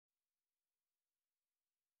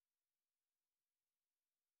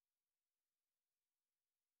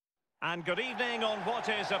And good evening on what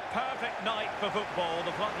is a perfect night for football.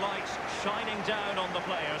 The floodlights shining down on the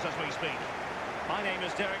players as we speak. My name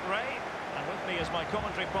is Derek Ray, and with me is my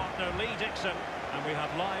commentary partner Lee Dixon. And we have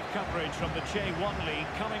live coverage from the J1 League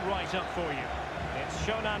coming right up for you. It's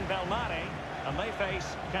Shonan Bellmare, and they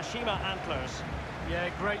face Kashima Antlers. Yeah,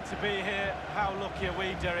 great to be here. How lucky are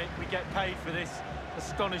we, Derek? We get paid for this.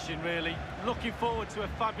 Astonishing, really. Looking forward to a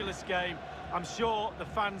fabulous game. I'm sure the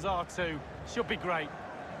fans are too. Should be great.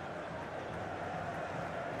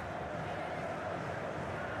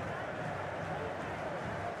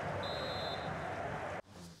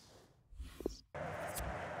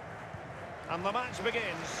 And the match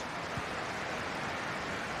begins.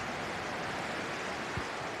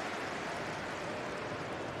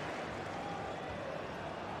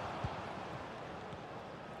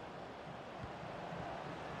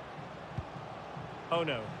 Oh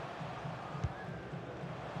no.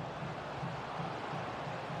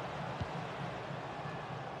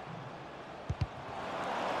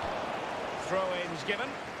 Throw-ins given.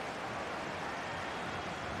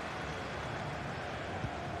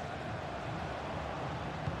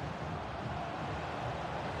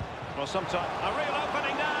 Well, sometime a real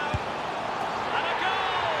opening now, and a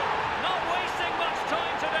goal! Not wasting much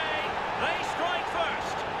time today. They strike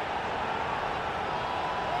first.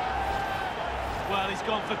 Well, he's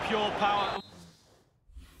gone for pure power.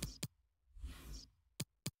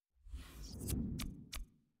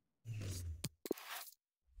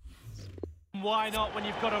 Why not when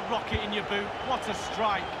you've got a rocket in your boot? What a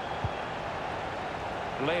strike!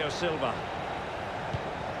 Leo Silva.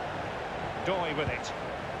 Doy with it.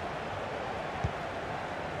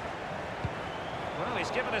 Well,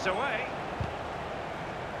 he's given us away.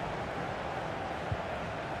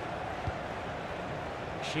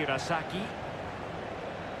 Shirasaki.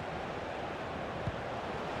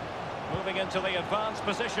 Moving into the advanced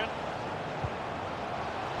position.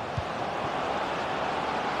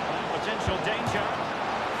 Potential danger.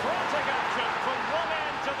 Frantic action from one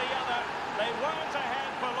end to the other. They weren't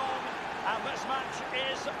ahead for long, and this match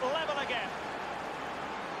is level again.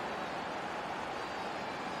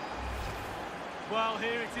 Well,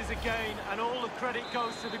 here it is again, and all the credit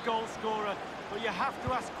goes to the goal scorer. But you have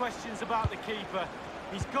to ask questions about the keeper.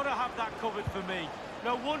 He's got to have that covered for me.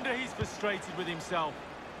 No wonder he's frustrated with himself.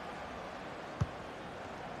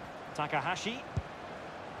 Takahashi.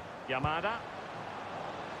 Yamada.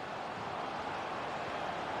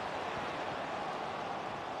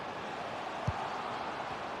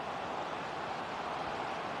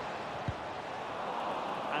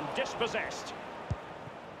 And dispossessed.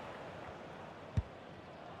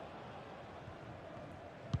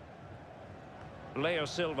 Leo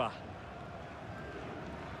Silva.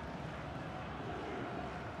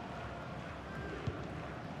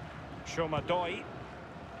 Doy.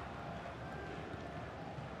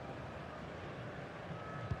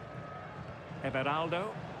 Everaldo.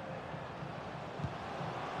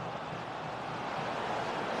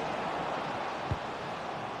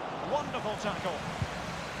 Wonderful tackle.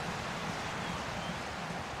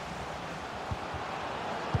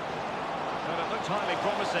 Well, it looked highly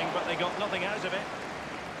promising, but they got nothing out of it.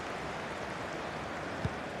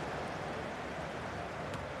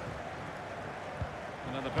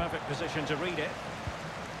 Another perfect position to read it.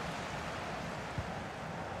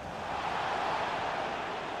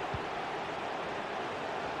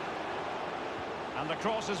 And the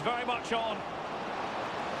cross is very much on.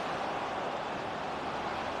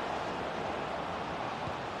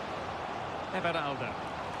 Everaldo.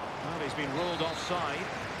 Well, he's been ruled offside.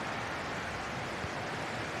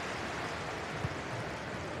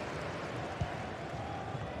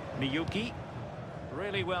 Miyuki.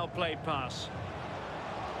 Really well played pass.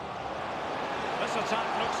 This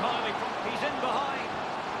attack looks highly... He's in behind.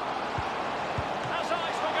 Has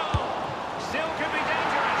eyes for goal. Still could be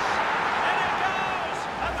dangerous. And it goes!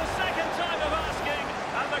 And the second time of asking.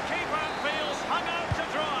 And the keeper feels hung out to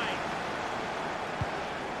dry.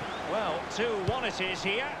 Well, 2-1 it is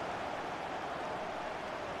here.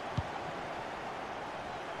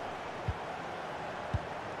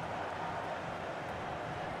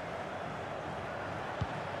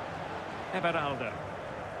 Everaldo.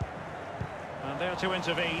 And there to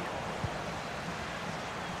intervene.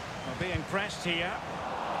 We're being pressed here.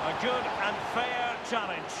 A good and fair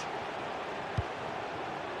challenge.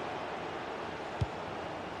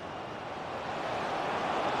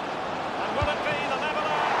 And will it be the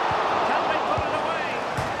leveller? Can they put it away?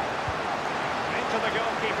 Into the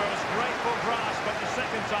goalkeeper's grateful grasp at the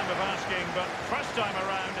second time of asking, but first time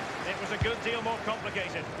around, it was a good deal more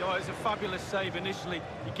complicated. Oh, it's a fabulous save initially.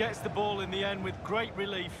 He gets the ball in the end with great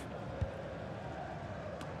relief.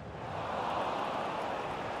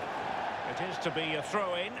 It is to be a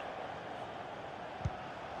throw-in.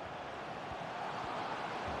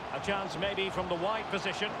 A chance maybe from the wide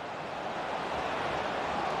position.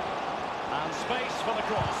 And space for the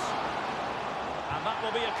cross. And that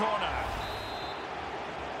will be a corner.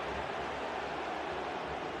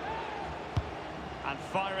 And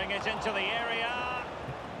firing it into the area.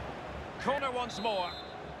 Corner once more.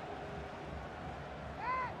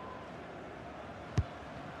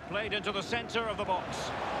 Played into the centre of the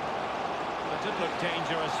box. It did look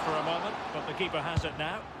dangerous for a moment, but the keeper has it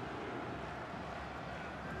now.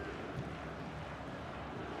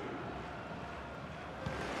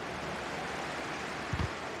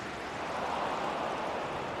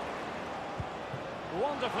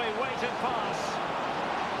 Wonderfully weighted pass.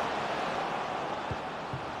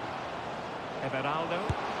 Everaldo.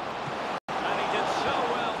 And he did so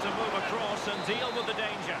well to move across and deal with the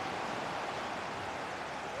danger.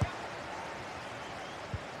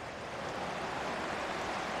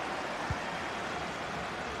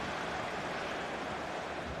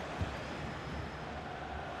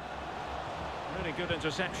 Really good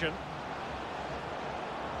interception.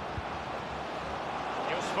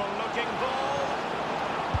 Useful looking ball.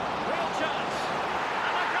 Real chance.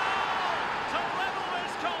 And a goal to level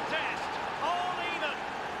this contest. All even.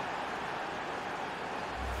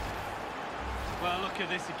 Well, look at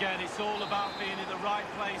this again. It's all about being in the right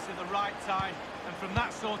place at the right time. And from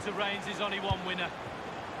that sort of range, there's only one winner.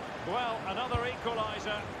 Well, another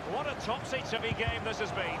equaliser. What a topsy-turvy game this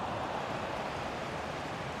has been.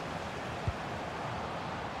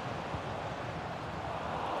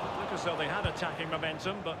 Look as though they had attacking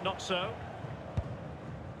momentum, but not so.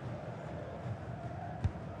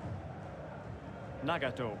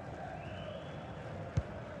 Nagato.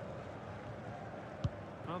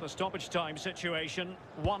 Well, the stoppage time situation,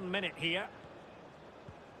 1 minute here.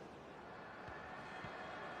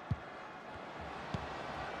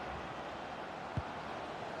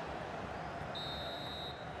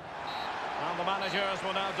 And the managers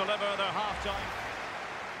will now deliver their half-time.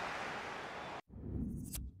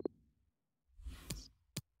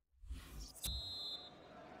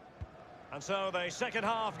 And so the second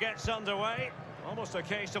half gets underway. Almost a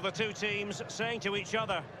case of the two teams saying to each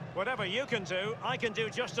other, whatever you can do, I can do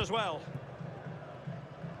just as well.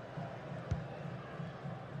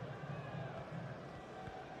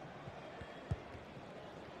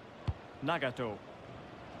 Nagato.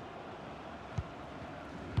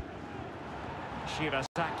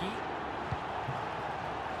 Shirasaki.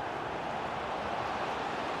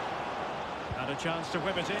 And a chance to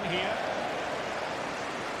whip it in here.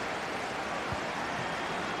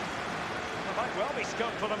 There might well be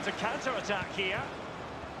scope for them to counter-attack here.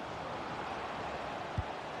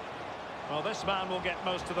 Well, this man will get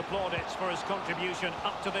most of the plaudits for his contribution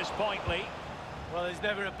up to this point, Lee. Well, there's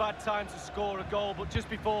never a bad time to score a goal, but just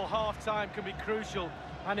before half-time can be crucial.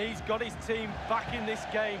 And he's got his team back in this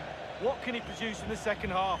game. What can he produce in the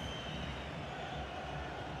second half?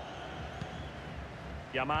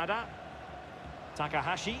 Yamada.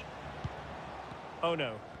 Takahashi. Oh,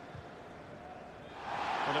 no.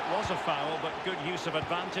 Well, it was a foul, but good use of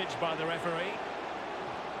advantage by the referee.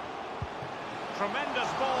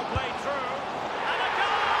 Tremendous ball played through. And a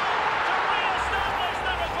goal to re-establish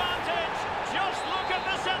their advantage. Just look at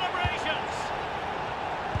the celebrations.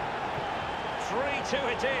 3-2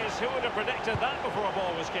 it is. Who would have predicted that before a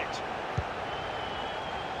ball was kicked?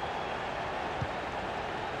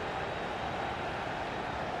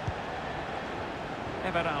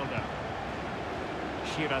 Everaldo.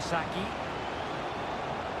 Shirasaki.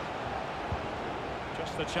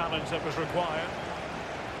 Just the challenge that was required.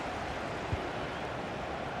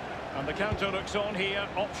 And the counter looks on here.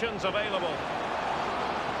 Options available.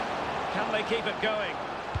 Can they keep it going?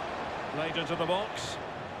 Played into the box.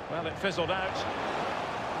 Well, it fizzled out.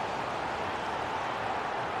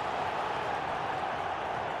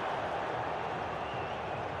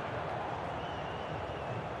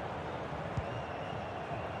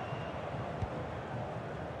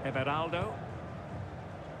 Everaldo.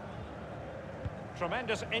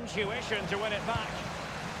 Tremendous intuition to win it back.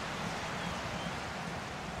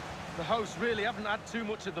 The hosts really haven't had too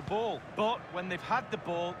much of the ball, but when they've had the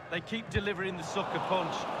ball, they keep delivering the sucker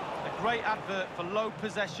punch. A great advert for low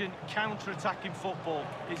possession, counter-attacking football.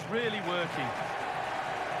 It's really working.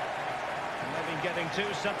 And they've been getting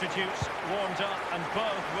two substitutes warmed up, and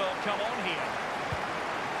both will come on here.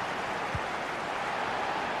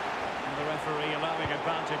 And the referee allowing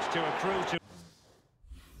advantage to accrue to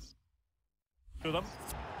them.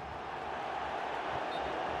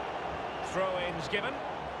 Throw-ins given.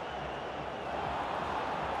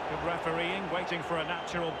 Good refereeing, waiting for a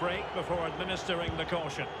natural break before administering the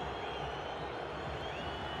caution.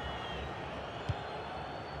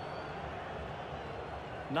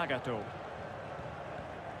 Nagato.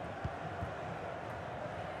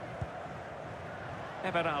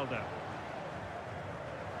 Everaldo.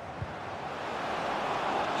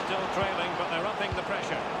 Still trailing, but they're upping the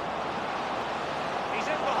pressure. He's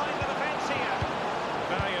in behind the defence here.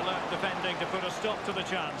 Very alert defending to put a stop to the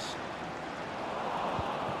chance.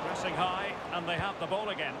 Pressing high, and they have the ball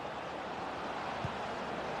again.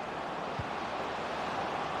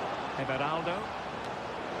 Everaldo.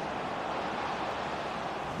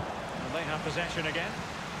 And they have possession again.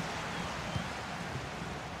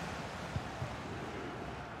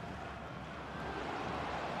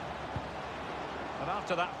 But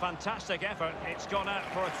after that fantastic effort, it's gone out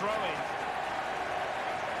for a throw-in.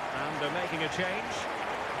 And they're making a change.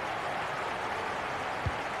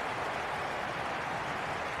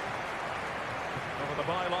 Over the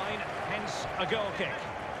byline, hence a goal kick.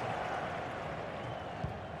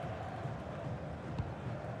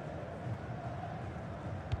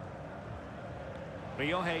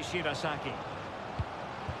 Ryohei Shirasaki.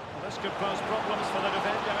 Well, this could pose problems for the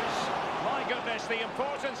defenders. My goodness, the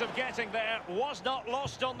importance of getting there was not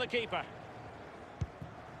lost on the keeper.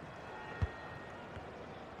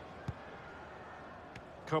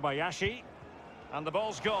 Kobayashi. And the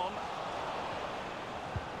ball's gone.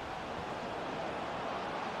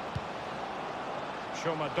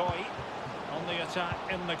 Shomadoi on the attack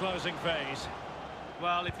in the closing phase.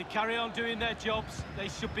 Well, if they carry on doing their jobs, they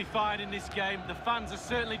should be fine in this game. The fans are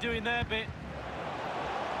certainly doing their bit.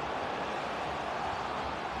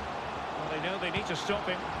 Well, they know they need to stop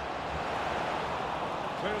him.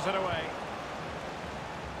 Clears it away.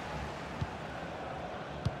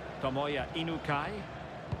 Tomoya Inukai.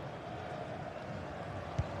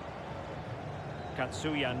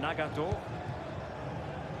 Katsuya Nagato.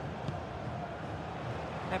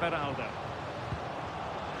 Everaldo.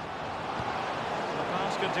 The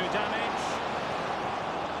pass could do damage.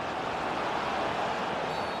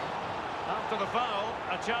 After the foul,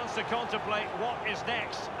 a chance to contemplate what is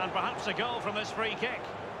next, and perhaps a goal from this free kick.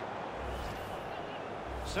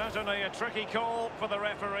 Certainly a tricky call for the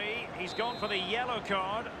referee. He's gone for the yellow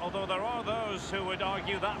card, although there are those who would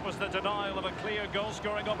argue that was the denial of a clear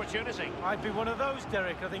goal-scoring opportunity. I'd be one of those,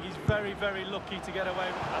 Derek. I think he's very, very lucky to get away.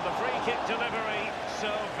 And the free kick delivery,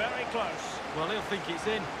 so very close. Well, he'll think it's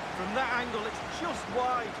in. From that angle, it's just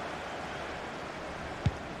wide.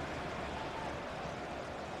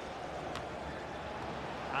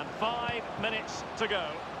 And 5 minutes to go.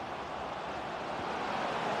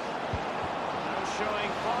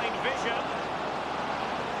 Showing fine vision.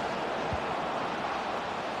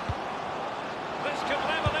 This could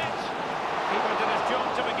level it. Keeper did his job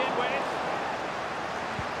to begin with.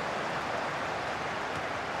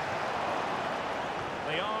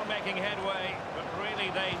 They are making headway, but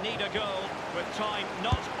really they need a goal with time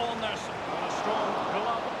not on their side. A strong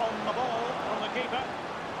glove on the ball from the keeper.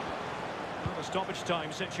 Well, the stoppage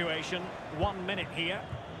time situation. 1 minute here.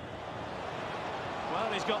 Well,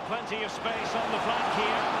 he's got plenty of space on the flank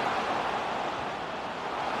here.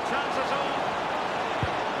 Chances on.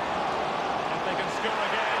 If they can score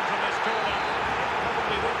again.